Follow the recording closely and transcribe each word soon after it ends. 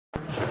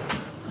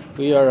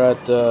We are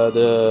at the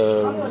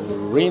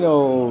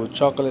Reno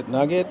Chocolate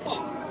Nugget,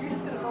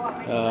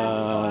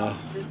 uh,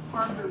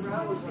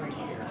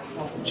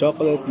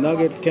 Chocolate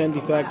Nugget Candy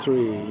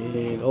Factory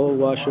in Old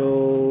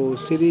Washoe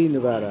City,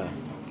 Nevada.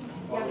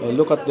 And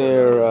look at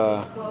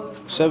their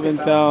 7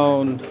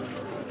 pound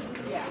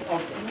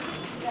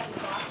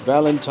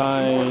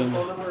Valentine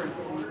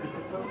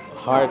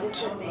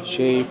heart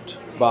shaped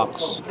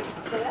box.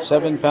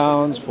 7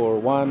 pounds for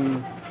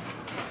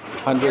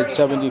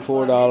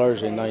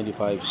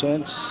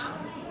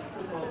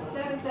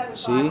 $174.95.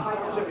 See,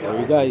 there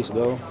you guys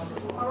go.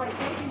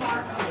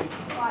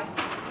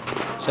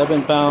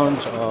 7 pounds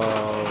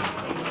of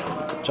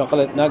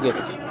chocolate nugget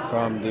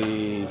from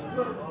the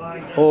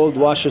Old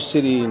Washoe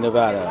City,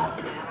 Nevada.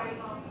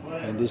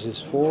 And this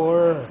is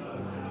for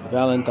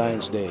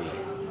Valentine's Day.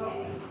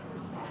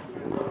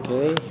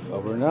 Okay,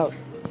 over and out.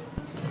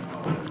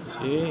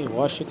 See,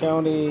 Washoe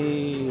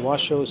County,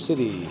 Washoe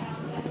City,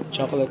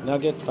 Chocolate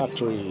Nugget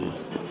Factory.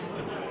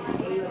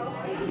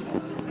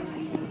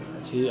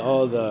 See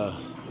all the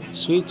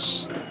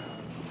sweets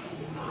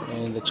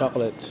and the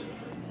chocolate.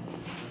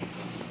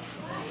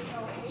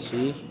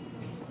 See,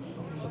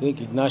 I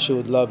think Ignacio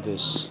would love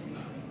this.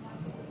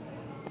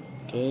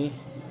 Okay,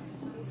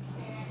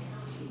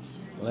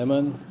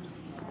 lemon,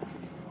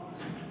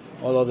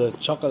 all of the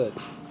chocolate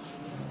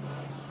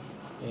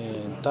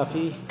and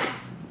toffee.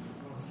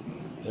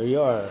 There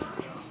you are.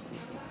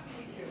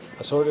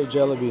 Assorted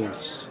jelly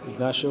beans.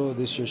 Ignacio,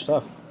 this is your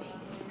stuff.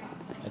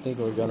 I think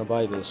we're gonna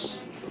buy this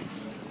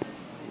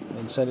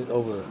and send it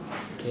over.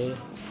 Okay.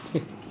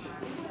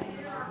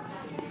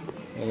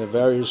 And the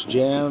various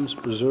jams,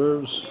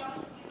 preserves,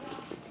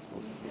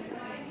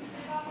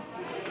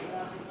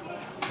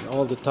 and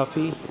all the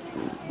toffee.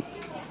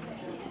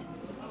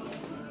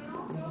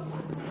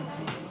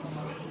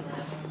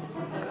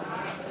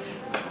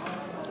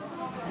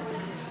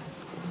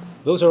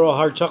 Those are all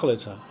hard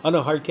chocolates, huh? Oh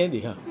no, hard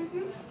candy, huh?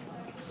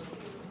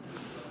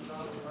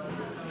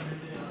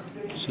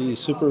 See,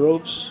 super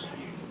ropes.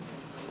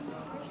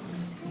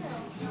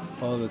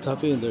 All the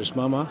toffee, and there's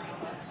Mama.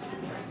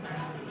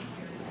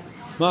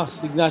 Ma,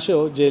 si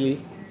Ignacio, jelly.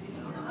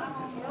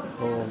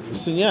 Oh,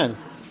 gusto niyan.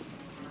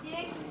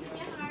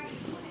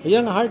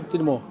 Ayan nga hard,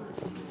 tin mo.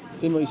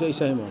 Tin mo,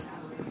 isa-isahin mo.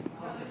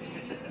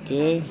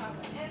 Okay.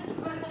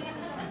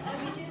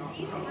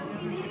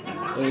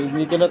 Eh,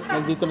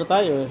 nandito na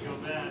tayo eh.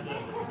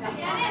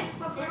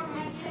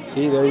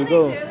 See, there you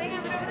go.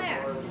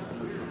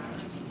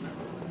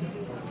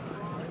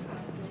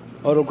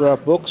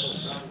 Autograph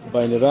books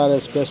by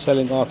Nevada's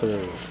best-selling author,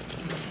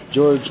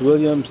 George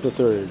Williams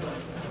III.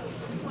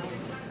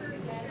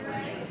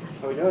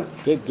 How we doing?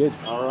 Good, good.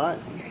 All right.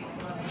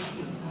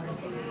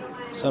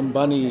 Some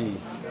bunny,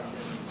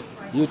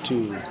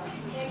 YouTube,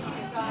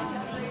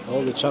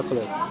 all the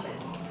chocolate,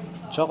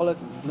 chocolate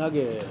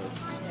nugget,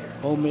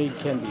 homemade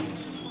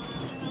candies,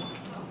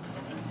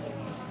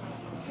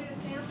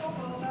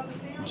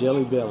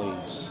 jelly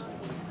bellies.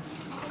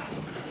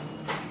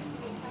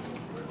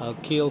 I'll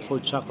kill for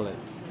chocolate.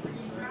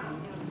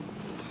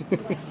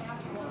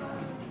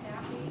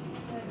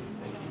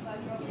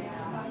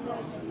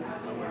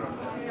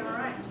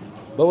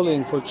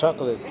 Bowling for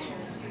chocolate.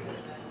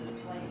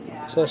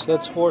 Says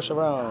let's horse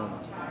around.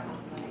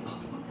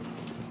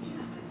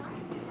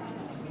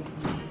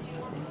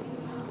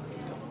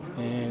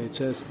 And it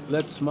says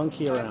let's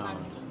monkey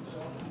around.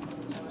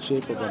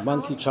 Shape of a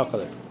monkey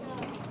chocolate.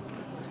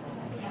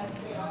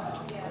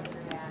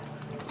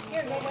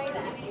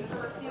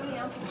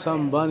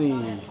 Some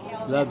bunny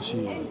loves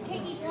you.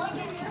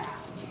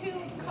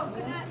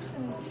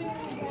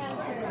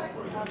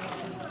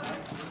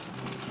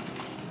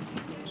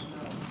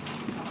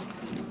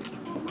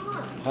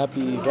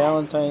 Happy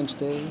Valentine's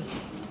Day.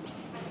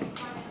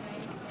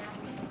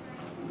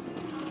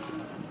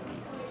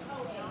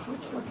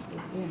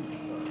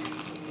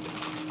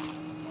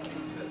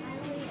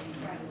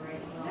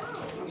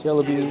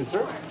 Jelly beans.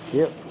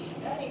 Yep.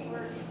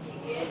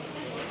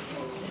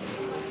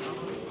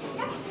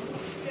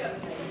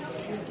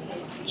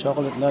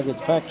 Chocolate Nugget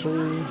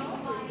Factory.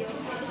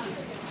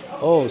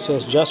 Oh, it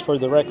says just for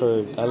the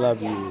record, I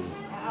love you.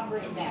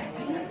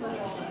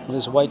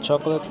 This white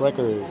chocolate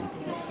record.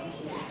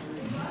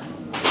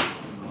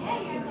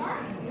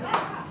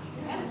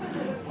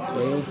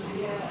 Okay.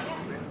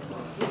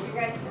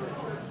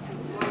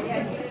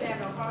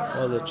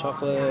 All the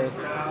chocolate,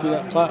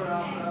 peanut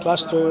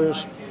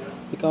clusters,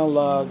 pecan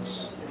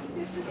logs,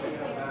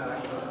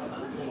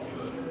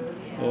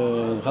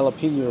 and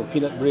jalapeno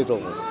peanut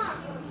brittle.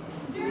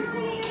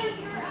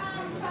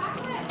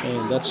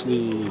 And that's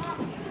the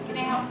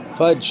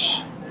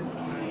fudge.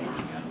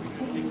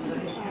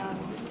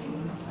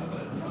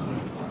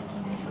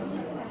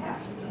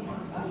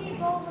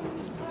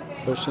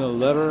 Personal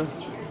letter.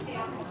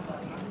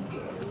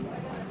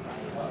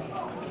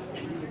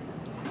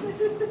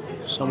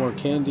 Some more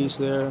candies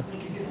there.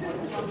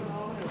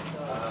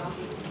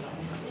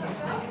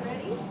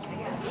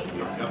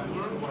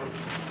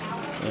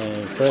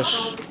 And fresh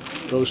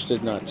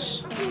roasted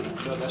nuts.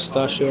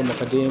 Pistachio,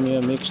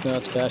 macadamia, mixed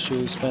nuts,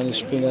 cashew,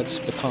 Spanish peanuts,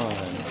 pecan.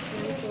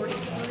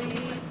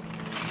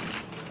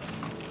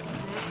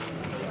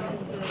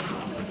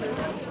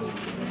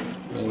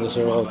 And these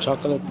are all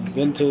chocolate,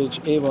 vintage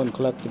Avon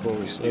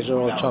collectibles. Those are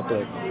all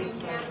chocolate.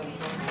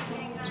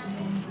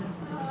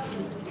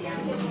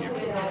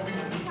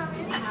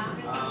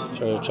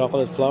 So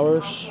chocolate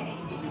flowers.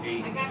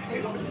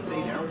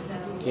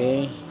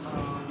 Okay.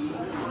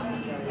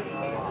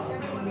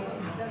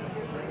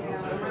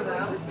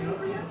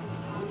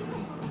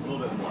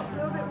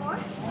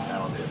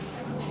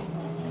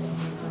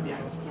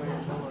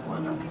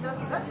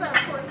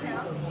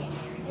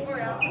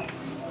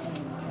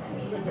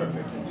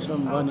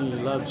 Somebody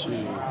loves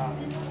you.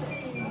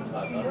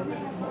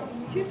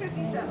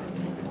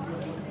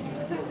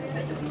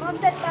 257. Mom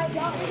said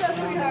 $5.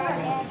 Here you go.